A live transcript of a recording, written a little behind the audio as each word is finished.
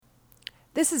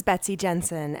This is Betsy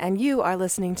Jensen, and you are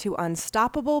listening to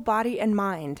Unstoppable Body and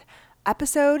Mind,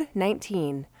 Episode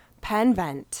 19, Pen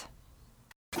Vent.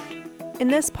 In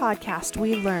this podcast,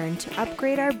 we learn to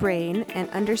upgrade our brain and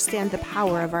understand the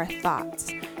power of our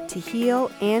thoughts, to heal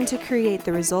and to create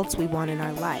the results we want in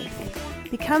our life.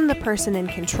 Become the person in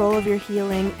control of your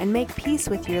healing and make peace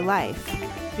with your life.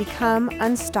 Become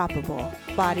unstoppable,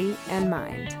 body and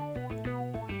mind.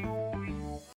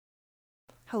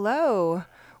 Hello.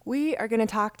 We are going to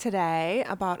talk today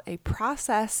about a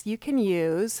process you can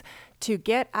use to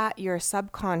get at your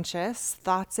subconscious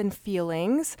thoughts and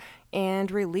feelings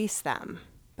and release them.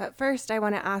 But first, I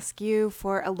want to ask you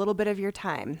for a little bit of your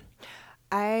time.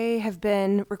 I have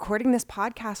been recording this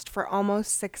podcast for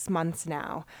almost 6 months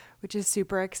now, which is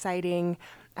super exciting.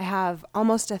 I have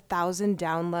almost 1,000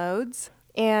 downloads.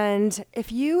 And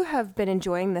if you have been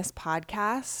enjoying this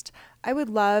podcast, I would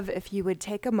love if you would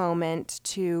take a moment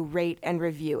to rate and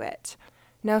review it.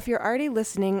 Now, if you're already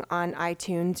listening on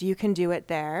iTunes, you can do it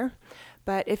there.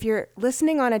 But if you're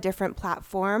listening on a different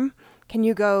platform, can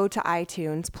you go to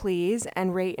iTunes, please,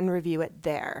 and rate and review it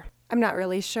there? I'm not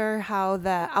really sure how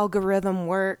the algorithm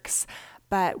works,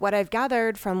 but what I've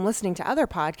gathered from listening to other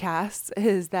podcasts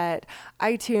is that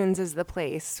iTunes is the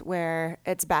place where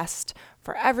it's best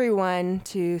for everyone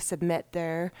to submit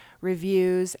their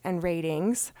reviews and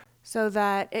ratings so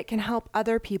that it can help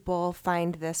other people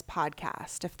find this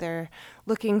podcast. If they're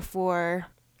looking for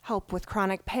help with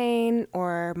chronic pain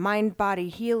or mind-body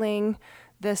healing,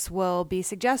 this will be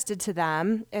suggested to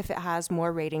them if it has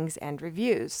more ratings and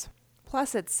reviews.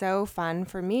 Plus, it's so fun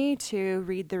for me to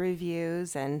read the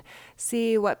reviews and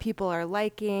see what people are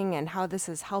liking and how this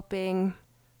is helping.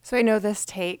 So I know this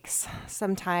takes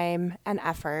some time and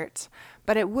effort,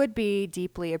 but it would be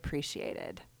deeply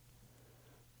appreciated.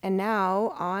 And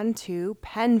now on to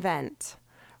Pen Vent.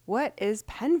 What is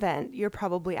Pen Vent? You're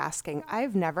probably asking.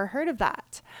 I've never heard of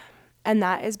that. And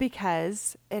that is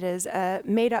because it is a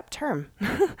made-up term.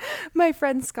 My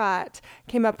friend Scott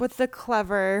came up with the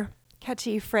clever,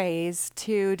 catchy phrase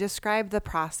to describe the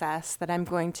process that I'm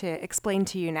going to explain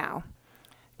to you now.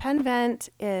 Pen Vent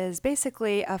is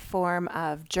basically a form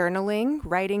of journaling,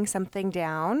 writing something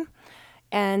down,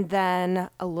 and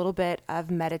then a little bit of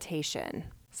meditation,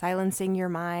 silencing your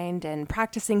mind and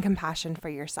practicing compassion for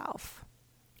yourself.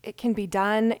 It can be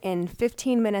done in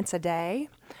 15 minutes a day,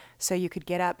 so you could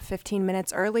get up 15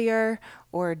 minutes earlier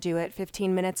or do it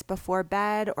 15 minutes before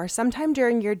bed or sometime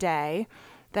during your day.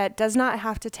 That does not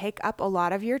have to take up a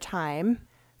lot of your time,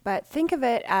 but think of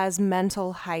it as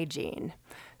mental hygiene.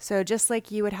 So just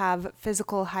like you would have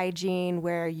physical hygiene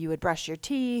where you would brush your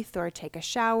teeth or take a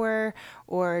shower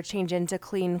or change into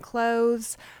clean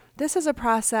clothes, this is a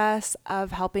process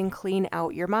of helping clean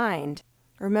out your mind.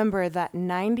 Remember that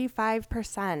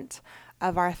 95%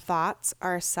 of our thoughts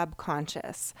are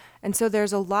subconscious. And so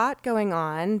there's a lot going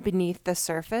on beneath the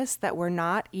surface that we're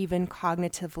not even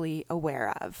cognitively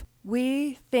aware of.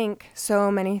 We think so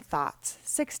many thoughts,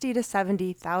 60 to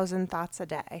 70,000 thoughts a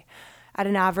day, at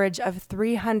an average of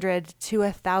 300 to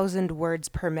 1,000 words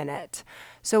per minute.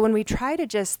 So when we try to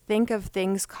just think of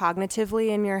things cognitively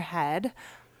in your head,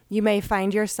 you may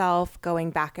find yourself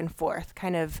going back and forth,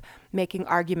 kind of making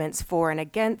arguments for and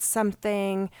against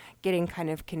something, getting kind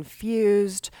of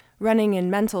confused, running in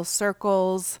mental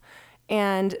circles.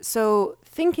 And so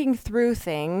thinking through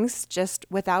things just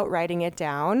without writing it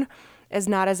down is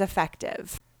not as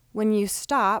effective. When you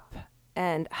stop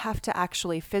and have to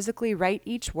actually physically write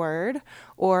each word,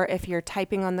 or if you're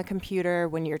typing on the computer,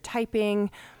 when you're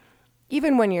typing,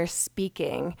 even when you're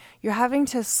speaking, you're having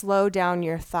to slow down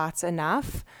your thoughts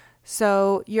enough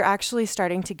so you're actually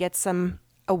starting to get some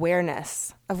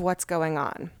awareness of what's going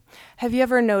on. Have you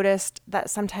ever noticed that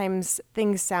sometimes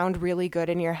things sound really good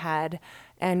in your head,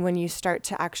 and when you start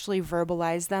to actually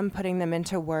verbalize them, putting them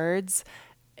into words,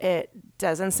 it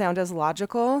doesn't sound as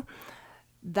logical?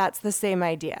 That's the same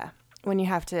idea. When you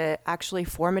have to actually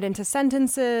form it into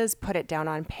sentences, put it down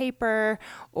on paper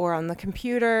or on the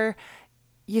computer,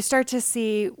 you start to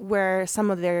see where some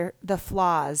of the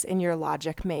flaws in your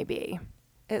logic may be.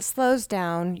 It slows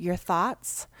down your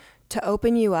thoughts to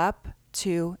open you up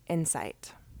to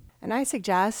insight. And I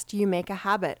suggest you make a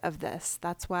habit of this.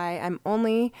 That's why I'm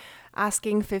only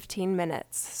asking 15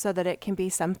 minutes so that it can be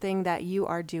something that you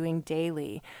are doing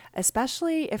daily,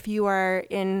 especially if you are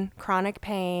in chronic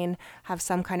pain, have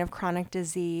some kind of chronic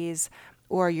disease,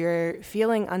 or you're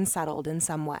feeling unsettled in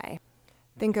some way.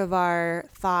 Think of our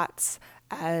thoughts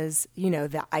as,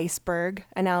 the iceberg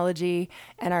analogy,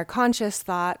 and our conscious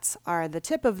thoughts are the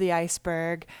tip of the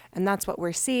iceberg, and that's what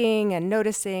we're seeing and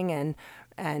noticing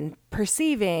and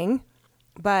perceiving.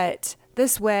 But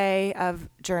This way of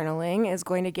journaling is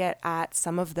going to get at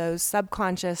some of those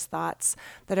subconscious thoughts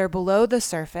that are below the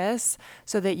surface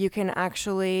so that you can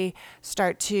actually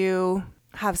start to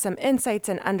have some insights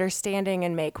and understanding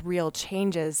and make real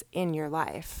changes in your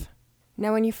life.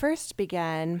 Now, when you first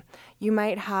begin, you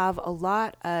might have a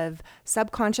lot of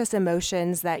subconscious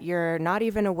emotions that you're not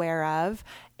even aware of,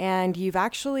 and you've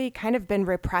actually kind of been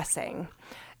repressing.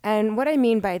 And what I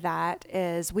mean by that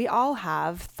is we all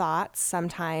have thoughts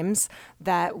sometimes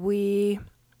that we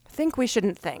think we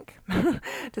shouldn't think.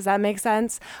 Does that make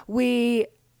sense? We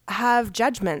have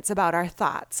judgments about our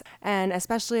thoughts, and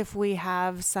especially if we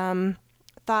have some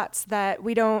thoughts that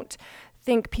we don't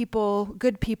think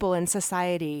good people in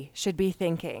society should be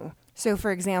thinking. So,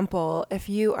 for example, if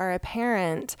you are a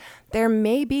parent, there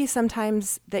may be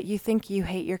sometimes that you think you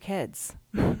hate your kids.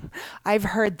 I've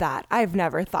heard that. I've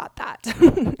never thought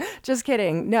that. Just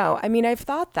kidding. No, I mean, I've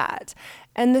thought that.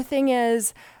 And the thing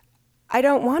is, I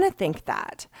don't want to think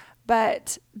that.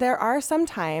 But there are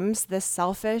sometimes this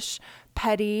selfish,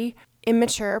 petty,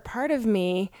 immature part of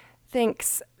me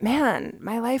thinks, man,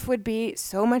 my life would be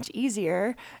so much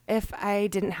easier if I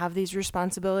didn't have these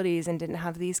responsibilities and didn't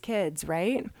have these kids,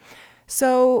 right?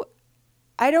 So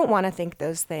I don't want to think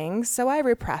those things, so I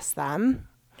repress them.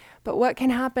 But what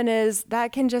can happen is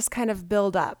that can just kind of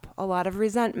build up a lot of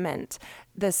resentment,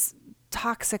 this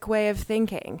toxic way of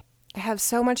thinking. I have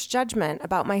so much judgment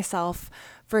about myself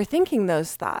for thinking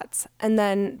those thoughts. And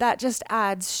then that just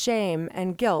adds shame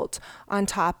and guilt on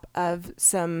top of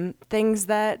some things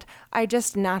that I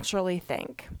just naturally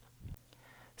think.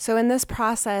 So in this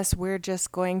process, we're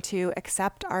just going to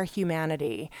accept our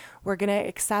humanity. We're going to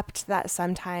accept that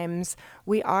sometimes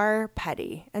we are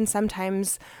petty and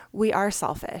sometimes we are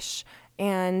selfish.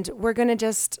 And we're going to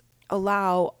just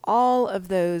allow all of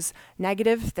those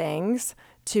negative things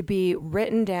to be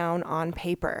written down on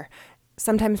paper.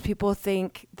 Sometimes people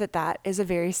think that that is a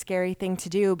very scary thing to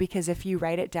do because if you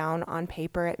write it down on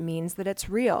paper, it means that it's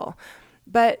real.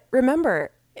 But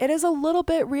remember, it is a little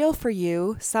bit real for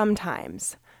you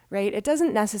sometimes, right? It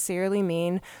doesn't necessarily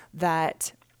mean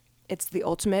that it's the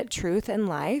ultimate truth in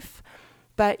life,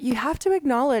 but you have to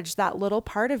acknowledge that little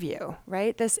part of you,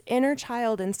 right? This inner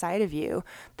child inside of you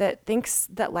that thinks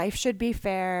that life should be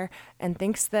fair and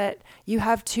thinks that you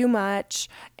have too much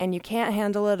and you can't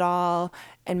handle it all,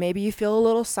 and maybe you feel a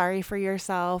little sorry for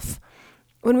yourself.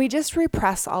 When we just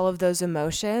repress all of those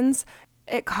emotions,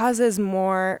 it causes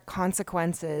more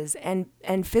consequences and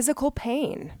physical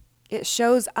pain. It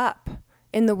shows up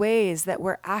in the ways that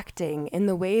we're acting, in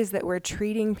the ways that we're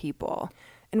treating people.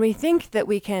 And we think that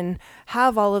we can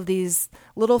have all of these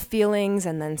little feelings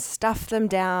and then stuff them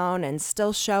down and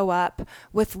still show up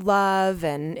with love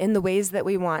and in the ways that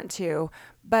we want to,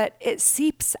 but it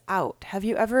seeps out. Have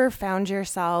you ever found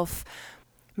yourself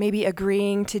maybe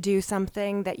agreeing to do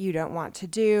something that you don't want to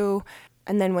do,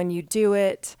 and then when you do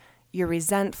it, you're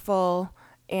resentful,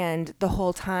 and the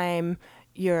whole time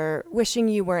you're wishing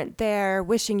you weren't there,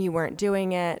 wishing you weren't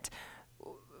doing it,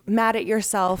 mad at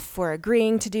yourself for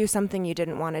agreeing to do something you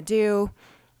didn't want to do?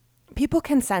 People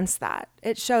can sense that.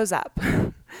 It shows up,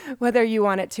 whether you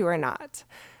want it to or not.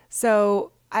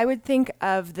 So I would think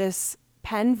of this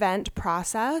pen vent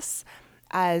process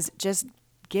as just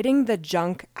getting the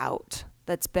junk out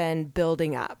that's been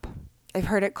building up. I've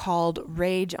heard it called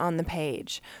rage on the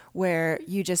page, where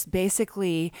you just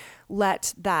basically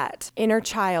let that inner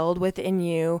child within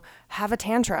you have a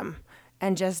tantrum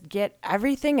and just get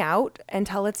everything out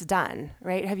until it's done,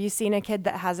 right? Have you seen a kid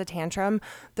that has a tantrum?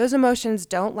 Those emotions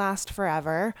don't last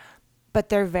forever, but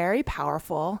they're very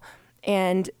powerful.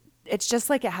 And it's just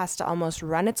like it has to almost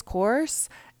run its course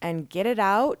and get it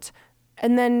out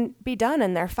and then be done,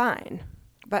 and they're fine.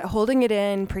 But holding it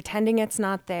in, pretending it's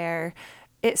not there,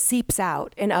 it seeps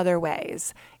out in other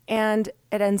ways, and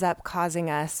it ends up causing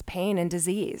us pain and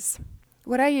disease.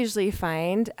 What I usually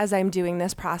find as I'm doing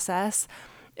this process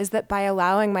is that by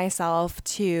allowing myself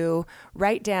to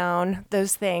write down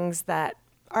those things that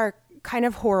are kind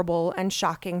of horrible and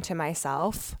shocking to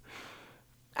myself,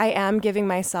 I am giving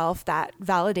myself that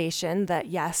validation that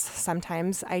yes,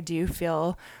 sometimes I do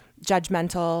feel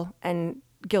judgmental and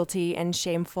guilty and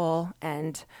shameful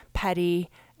and petty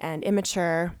and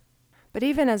immature. But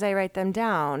even as I write them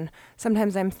down,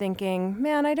 sometimes I'm thinking,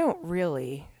 man, I don't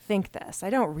really think this. I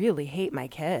don't really hate my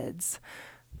kids.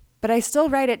 But I still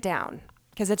write it down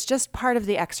because it's just part of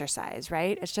the exercise,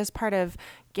 right? It's just part of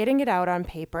getting it out on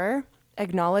paper,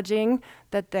 acknowledging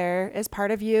that there is part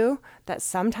of you that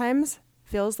sometimes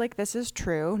feels like this is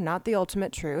true, not the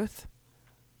ultimate truth.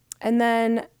 And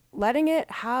then letting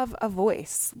it have a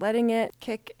voice, letting it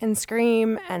kick and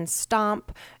scream and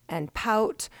stomp and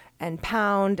pout and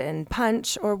pound and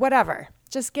punch or whatever.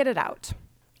 Just get it out.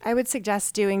 I would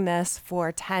suggest doing this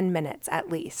for 10 minutes at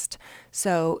least.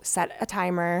 So set a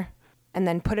timer and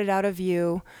then put it out of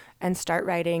view and start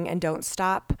writing, and don't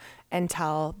stop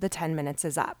until the 10 minutes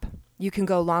is up. You can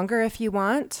go longer if you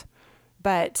want,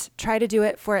 but try to do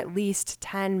it for at least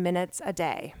 10 minutes a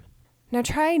day. Now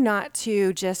try not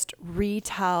to just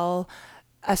retell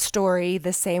a story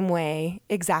the same way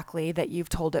exactly that you've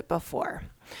told it before.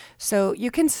 So you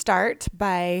can start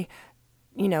by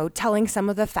telling some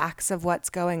of the facts of what's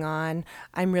going on.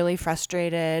 I'm really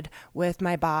frustrated with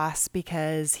my boss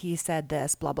because he said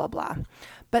this, blah, blah, blah.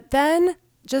 But then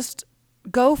just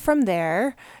go from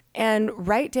there and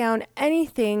write down any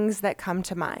things that come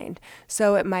to mind.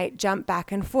 So it might jump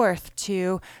back and forth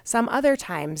to some other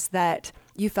times that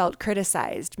you felt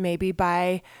criticized, maybe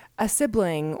by a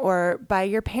sibling or by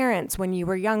your parents when you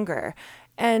were younger.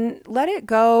 And let it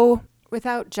go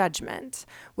without judgment,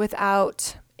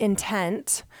 without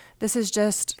intent. This is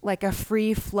just like a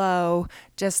free flow,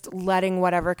 just letting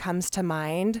whatever comes to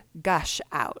mind gush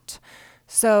out.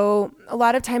 So a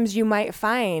lot of times you might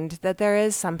find that there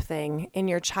is something in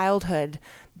your childhood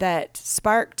that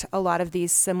sparked a lot of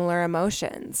these similar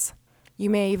emotions. You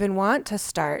may even want to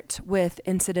start with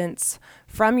incidents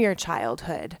from your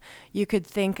childhood. You could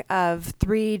think of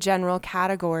 3 general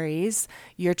categories.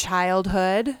 Your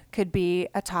childhood could be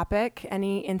a topic,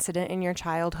 any incident in your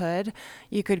childhood.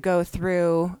 You could go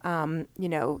through,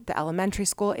 the elementary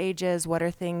school ages. What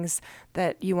are things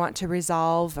that you want to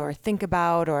resolve or think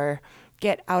about or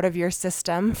get out of your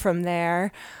system from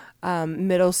there?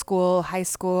 Middle school, high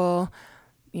school,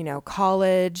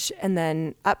 college, and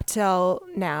then up till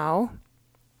now.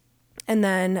 And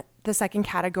then the second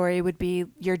category would be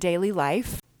your daily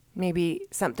life, maybe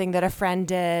something that a friend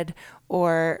did,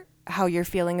 or how you're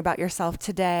feeling about yourself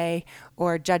today,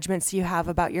 or judgments you have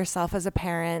about yourself as a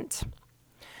parent.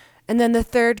 And then the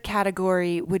third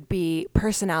category would be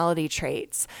personality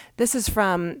traits. This is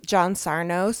from John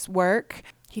Sarno's work.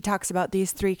 He talks about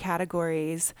these 3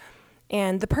 categories.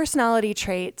 And the personality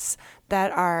traits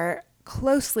that are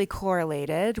closely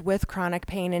correlated with chronic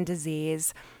pain and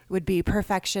disease would be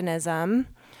perfectionism,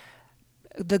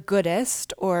 the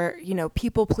goodist, or,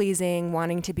 people pleasing,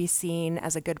 wanting to be seen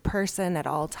as a good person at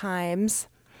all times,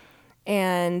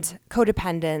 and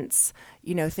codependence,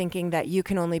 thinking that you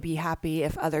can only be happy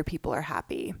if other people are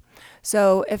happy.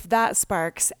 So if that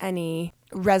sparks any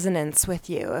resonance with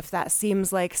you, if that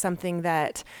seems like something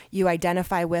that you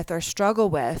identify with or struggle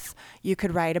with, you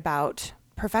could write about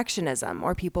perfectionism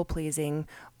or people pleasing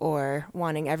or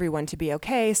wanting everyone to be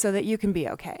okay so that you can be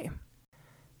okay.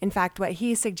 In fact, what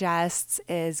he suggests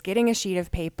is getting a sheet of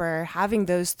paper, having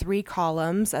those 3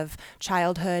 columns of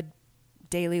childhood,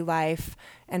 daily life,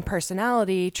 and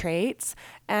personality traits,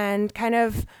 and kind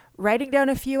of writing down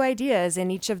a few ideas in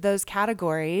each of those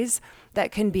categories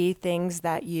that can be things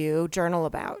that you journal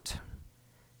about.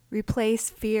 Replace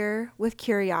fear with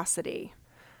curiosity.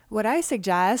 What I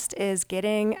suggest is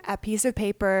getting a piece of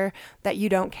paper that you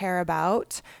don't care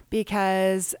about,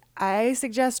 because I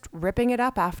suggest ripping it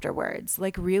up afterwards,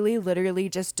 like really literally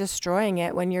just destroying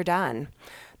it when you're done.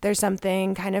 There's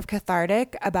something kind of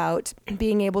cathartic about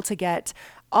being able to get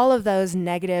all of those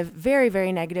negative, very,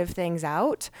 very negative things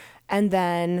out and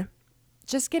then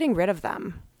just getting rid of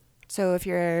them. So if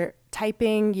you're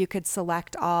typing, you could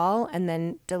select all and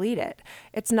then delete it.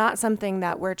 It's not something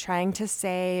that we're trying to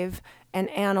save and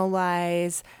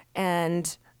analyze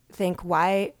and think,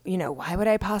 why would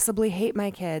I possibly hate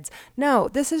my kids? No,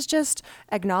 this is just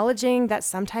acknowledging that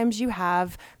sometimes you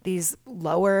have these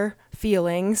lower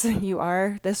feelings. You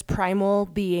are this primal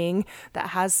being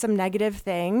that has some negative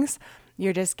things.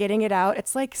 You're just getting it out.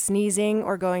 It's like sneezing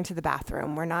or going to the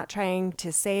bathroom. We're not trying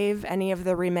to save any of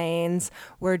the remains.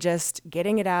 We're just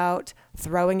getting it out,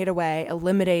 throwing it away,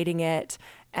 eliminating it,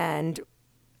 and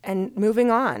moving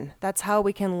on. That's how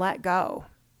we can let go.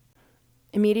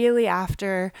 Immediately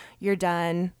after you're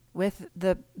done with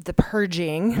the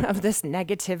purging of this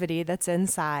negativity that's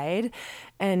inside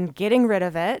and getting rid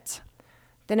of it,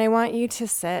 then I want you to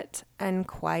sit and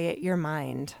quiet your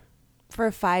mind for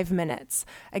 5 minutes.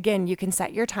 Again, you can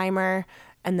set your timer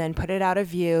and then put it out of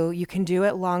view. You can do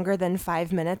it longer than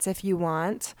 5 minutes if you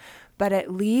want, but at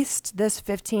least this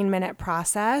 15-minute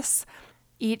process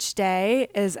each day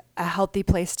is a healthy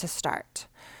place to start.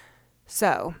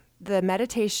 So the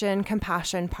meditation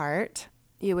compassion part,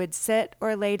 you would sit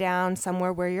or lay down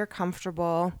somewhere where you're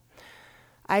comfortable.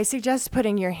 I suggest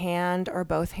putting your hand or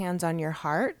both hands on your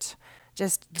heart.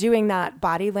 Just doing that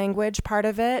body language part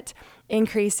of it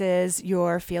increases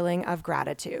your feeling of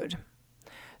gratitude.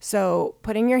 So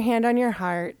putting your hand on your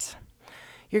heart,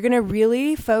 You're going to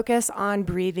really focus on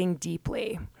breathing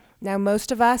deeply. Now,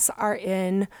 most of us are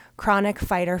in chronic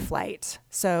fight or flight.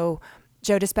 So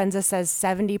Joe Dispenza says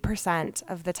 70%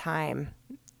 of the time,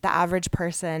 the average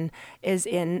person is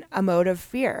in a mode of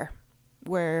fear.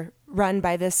 We're run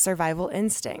by this survival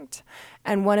instinct.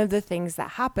 And one of the things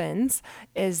that happens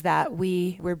is that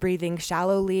we're breathing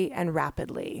shallowly and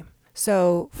rapidly.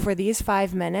 So for these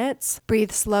 5 minutes,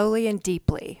 breathe slowly and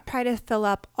deeply. Try to fill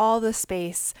up all the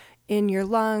space in your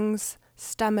lungs,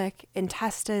 stomach,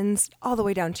 intestines, all the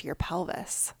way down to your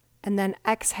pelvis. And then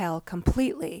exhale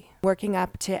completely, working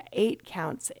up to 8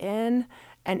 counts in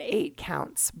and 8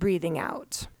 counts breathing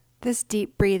out. This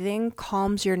deep breathing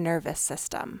calms your nervous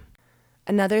system.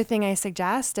 Another thing I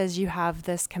suggest as you have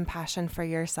this compassion for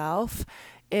yourself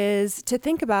is to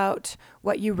think about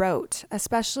what you wrote,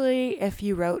 especially if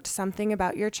you wrote something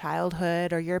about your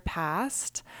childhood or your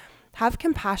past. Have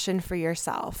compassion for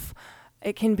yourself.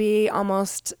 It can be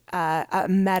almost a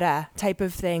meta type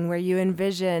of thing where you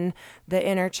envision the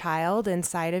inner child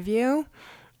inside of you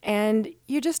and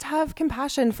you just have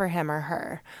compassion for him or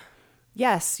her.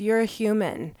 Yes, you're a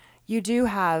human. You do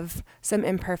have some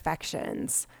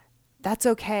imperfections. That's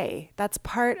okay. That's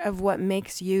part of what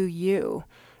makes you you.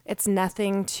 It's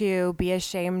nothing to be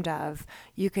ashamed of.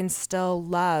 You can still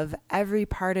love every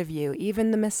part of you, even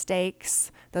the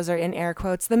mistakes. Those are in air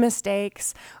quotes, the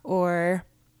mistakes or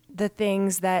the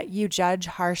things that you judge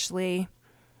harshly.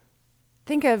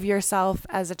 Think of yourself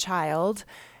as a child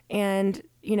and,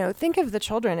 think of the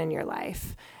children in your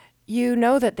life. You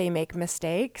know that they make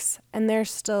mistakes and they're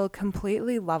still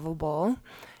completely lovable.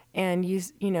 And you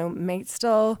may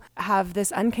still have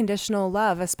this unconditional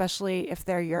love, especially if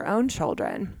they're your own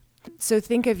children. So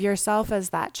think of yourself as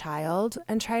that child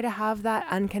and try to have that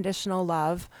unconditional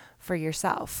love for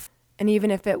yourself. And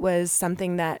even if it was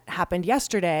something that happened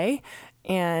yesterday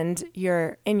and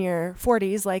you're in your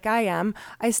 40s like I am,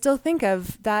 I still think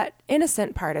of that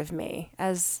innocent part of me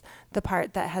as the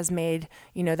part that has made,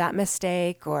 that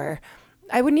mistake, or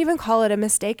I wouldn't even call it a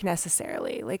mistake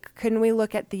necessarily. Like, couldn't we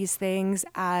look at these things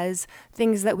as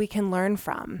things that we can learn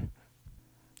from?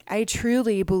 I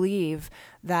truly believe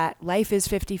that life is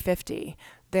 50-50.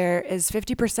 There is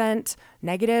 50%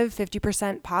 negative,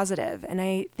 50% positive. And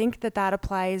I think that that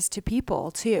applies to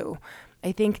people too.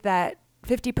 I think that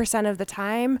 50% of the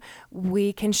time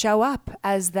we can show up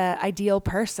as the ideal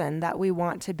person that we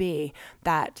want to be,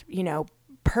 that,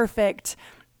 perfect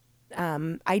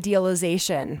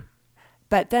idealization.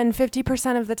 But then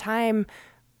 50% of the time,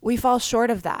 we fall short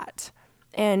of that.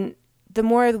 And the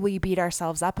more we beat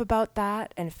ourselves up about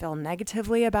that and feel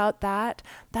negatively about that,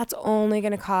 that's only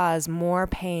going to cause more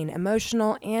pain,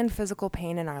 emotional and physical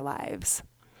pain in our lives.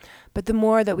 But the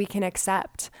more that we can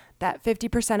accept that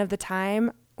 50% of the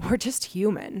time, we're just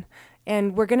human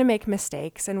and we're going to make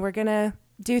mistakes and we're going to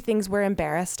do things we're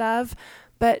embarrassed of,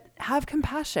 but have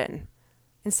compassion.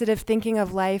 Instead of thinking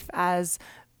of life as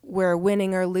we're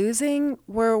winning or losing,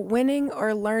 we're winning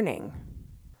or learning.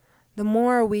 The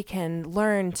more we can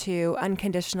learn to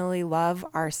unconditionally love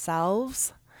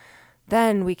ourselves,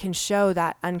 then we can show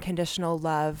that unconditional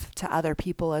love to other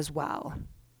people as well.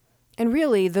 And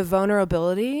really, the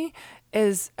vulnerability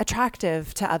is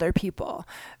attractive to other people.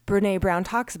 Brené Brown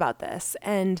talks about this,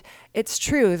 and it's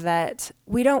true that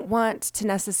we don't want to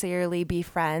necessarily be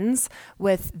friends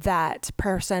with that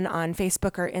person on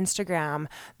Facebook or Instagram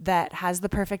that has the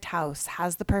perfect house,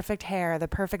 has the perfect hair, the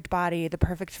perfect body, the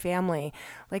perfect family.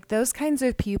 Like, those kinds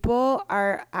of people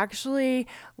are actually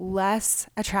less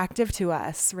attractive to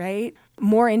us, right?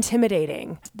 More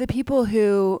intimidating. The people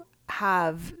who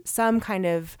have some kind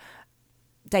of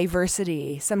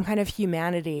diversity, some kind of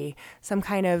humanity, some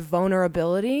kind of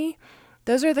vulnerability,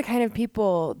 those are the kind of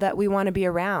people that we want to be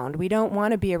around. We don't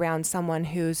want to be around someone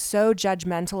who's so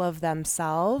judgmental of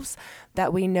themselves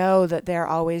that we know that they're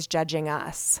always judging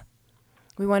us.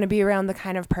 We want to be around the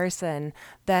kind of person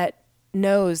that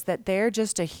knows that they're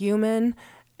just a human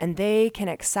and they can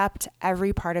accept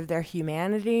every part of their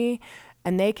humanity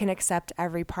and they can accept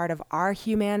every part of our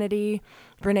humanity.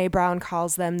 Brené Brown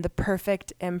calls them the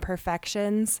perfect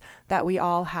imperfections that we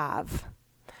all have.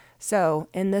 So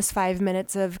in this 5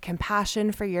 minutes of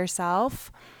compassion for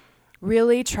yourself,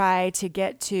 really try to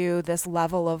get to this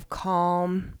level of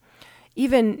calm,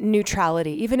 even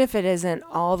neutrality, even if it isn't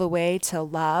all the way to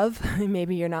love.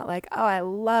 Maybe you're not like, oh, I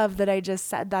love that I just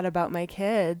said that about my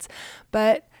kids,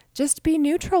 but just be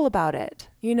neutral about it.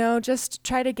 Just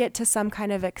try to get to some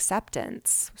kind of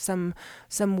acceptance, some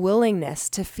willingness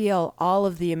to feel all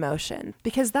of the emotion,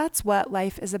 because that's what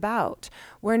life is about.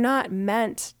 We're not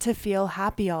meant to feel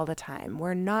happy all the time.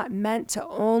 We're not meant to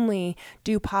only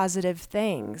do positive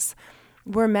things.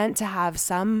 We're meant to have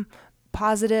some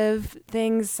positive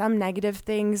things, some negative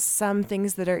things, some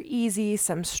things that are easy,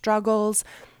 some struggles,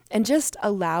 and just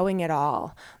allowing it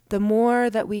all. The more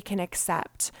that we can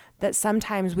accept that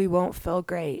sometimes we won't feel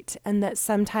great and that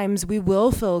sometimes we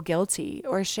will feel guilty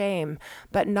or shame,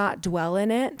 but not dwell in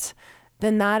it,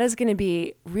 then that is going to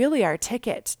be really our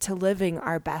ticket to living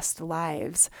our best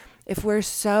lives. If we're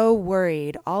so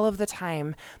worried all of the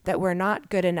time that we're not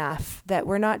good enough, that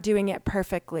we're not doing it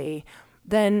perfectly,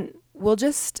 then we'll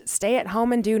just stay at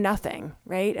home and do nothing,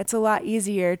 right? It's a lot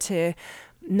easier to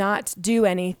not do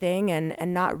anything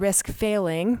and not risk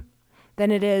failing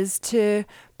than it is to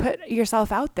put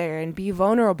yourself out there and be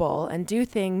vulnerable and do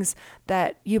things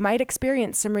that you might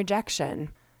experience some rejection.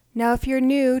 Now, if you're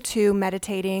new to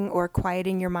meditating or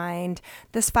quieting your mind,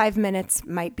 this 5 minutes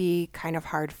might be kind of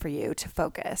hard for you to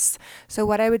focus. So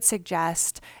what I would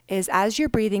suggest is as you're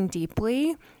breathing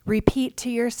deeply, repeat to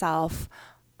yourself,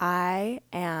 I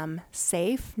am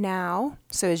safe now.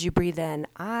 So as you breathe in,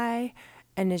 I,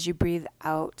 and as you breathe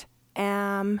out,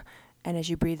 am, and as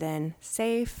you breathe in,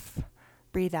 safe,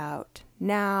 breathe out,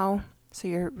 now. So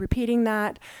you're repeating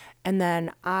that, and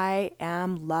then I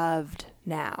am loved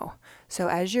now. So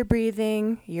as you're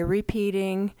breathing, you're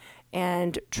repeating,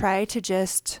 and try to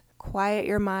just quiet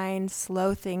your mind,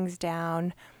 slow things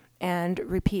down, and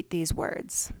repeat these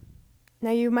words.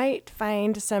 Now, you might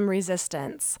find some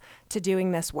resistance to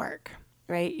doing this work,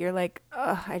 right? You're like,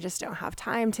 oh, I just don't have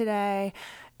time today,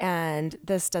 and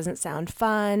this doesn't sound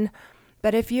fun.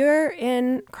 But if you're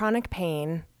in chronic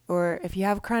pain, or if you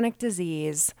have chronic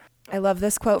disease, I love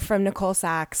this quote from Nicole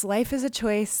Sachs, life is a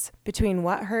choice between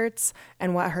what hurts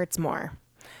and what hurts more.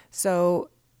 So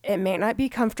it may not be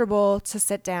comfortable to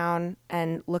sit down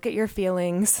and look at your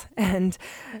feelings and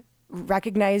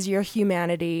recognize your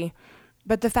humanity,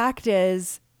 but the fact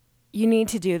is, you need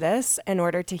to do this in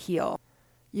order to heal.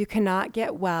 You cannot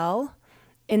get well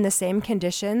in the same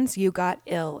conditions you got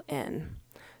ill in.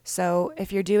 So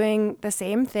if you're doing the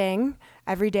same thing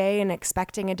every day and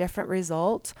expecting a different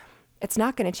result, it's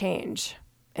not going to change.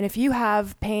 And if you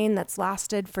have pain that's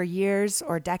lasted for years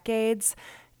or decades,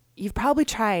 you've probably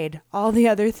tried all the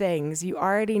other things. You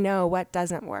already know what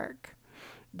doesn't work.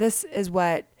 This is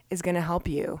what is going to help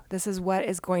you. This is what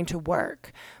is going to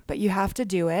work. But you have to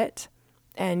do it,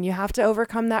 and you have to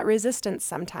overcome that resistance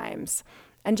sometimes.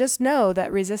 And just know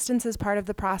that resistance is part of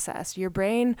the process. Your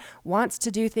brain wants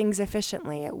to do things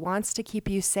efficiently. It wants to keep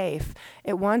you safe.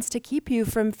 It wants to keep you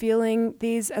from feeling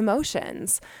these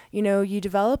emotions. You know, you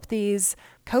develop these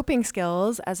coping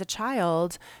skills as a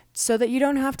child so that you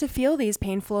don't have to feel these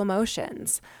painful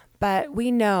emotions. But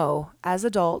we know as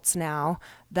adults now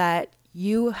that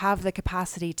you have the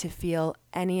capacity to feel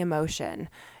any emotion.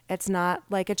 It's not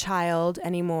like a child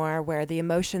anymore where the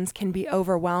emotions can be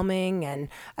overwhelming and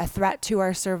a threat to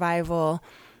our survival.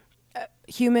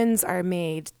 Humans are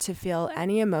made to feel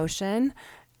any emotion,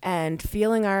 and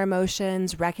feeling our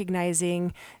emotions,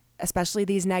 recognizing especially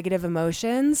these negative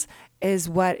emotions, is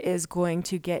what is going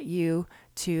to get you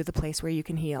to the place where you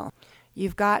can heal.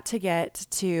 You've got to get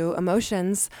to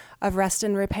emotions of rest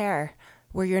and repair,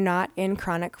 where you're not in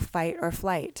chronic fight or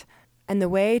flight. And the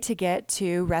way to get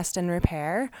to rest and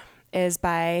repair is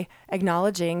by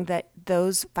acknowledging that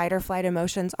those fight or flight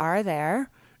emotions are there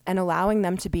and allowing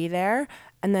them to be there,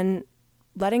 and then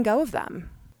letting go of them.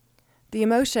 The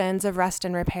emotions of rest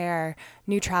and repair,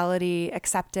 neutrality,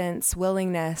 acceptance,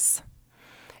 willingness,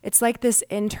 it's like this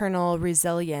internal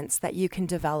resilience that you can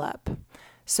develop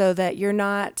so that you're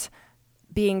not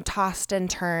being tossed and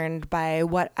turned by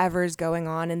whatever's going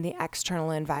on in the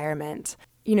external environment.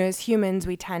 You know, as humans,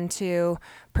 we tend to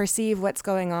perceive what's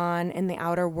going on in the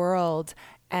outer world,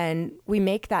 and we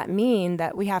make that mean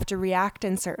that we have to react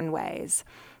in certain ways.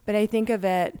 But I think of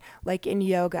it like in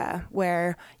yoga,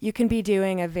 where you can be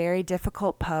doing a very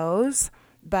difficult pose,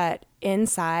 but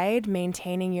inside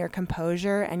maintaining your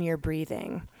composure and your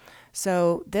breathing.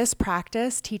 So this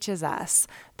practice teaches us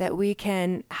that we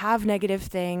can have negative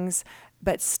things,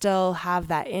 but still have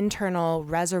that internal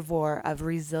reservoir of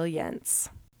resilience.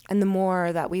 And the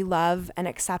more that we love and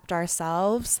accept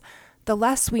ourselves, the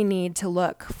less we need to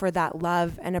look for that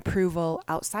love and approval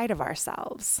outside of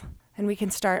ourselves. And we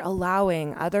can start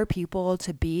allowing other people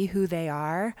to be who they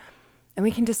are, and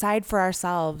we can decide for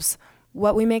ourselves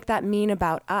what we make that mean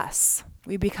about us.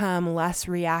 We become less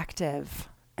reactive.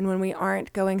 And when we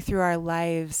aren't going through our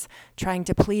lives trying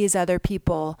to please other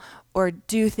people or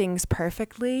do things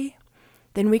perfectly,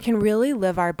 then we can really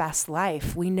live our best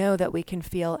life. We know that we can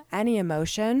feel any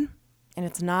emotion and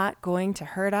it's not going to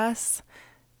hurt us.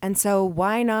 And so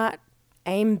why not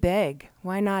aim big?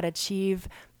 Why not achieve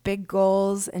big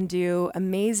goals and do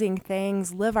amazing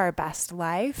things, live our best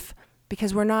life?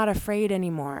 Because we're not afraid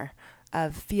anymore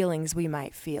of feelings we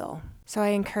might feel. So I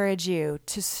encourage you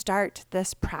to start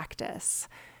this practice.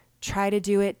 Try to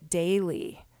do it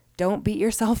daily. Don't beat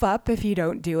yourself up if you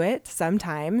don't do it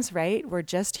sometimes, right? We're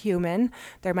just human.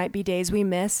 There might be days we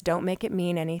miss. Don't make it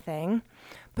mean anything.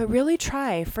 But really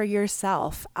try for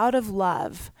yourself, out of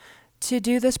love, to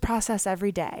do this process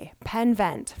every day. Pen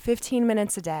vent, 15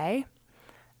 minutes a day,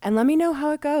 and let me know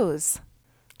how it goes.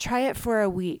 Try it for a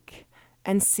week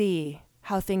and see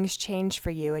how things change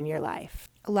for you in your life.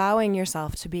 Allowing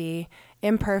yourself to be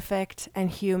imperfect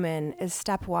and human is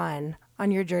step one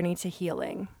on your journey to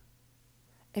healing.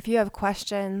 If you have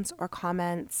questions or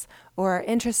comments or are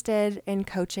interested in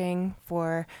coaching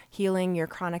for healing your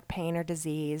chronic pain or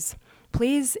disease,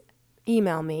 please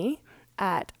email me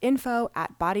at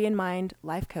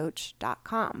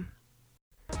info@bodyandmindlifecoach.com.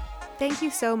 Thank you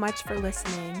so much for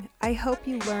listening. I hope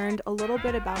you learned a little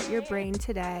bit about your brain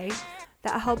today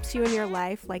that helps you in your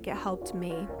life like it helped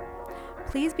me.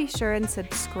 Please be sure and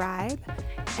subscribe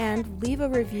and leave a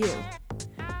review.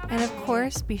 And of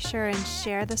course, be sure and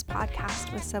share this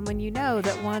podcast with someone you know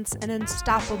that wants an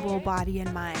unstoppable body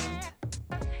and mind.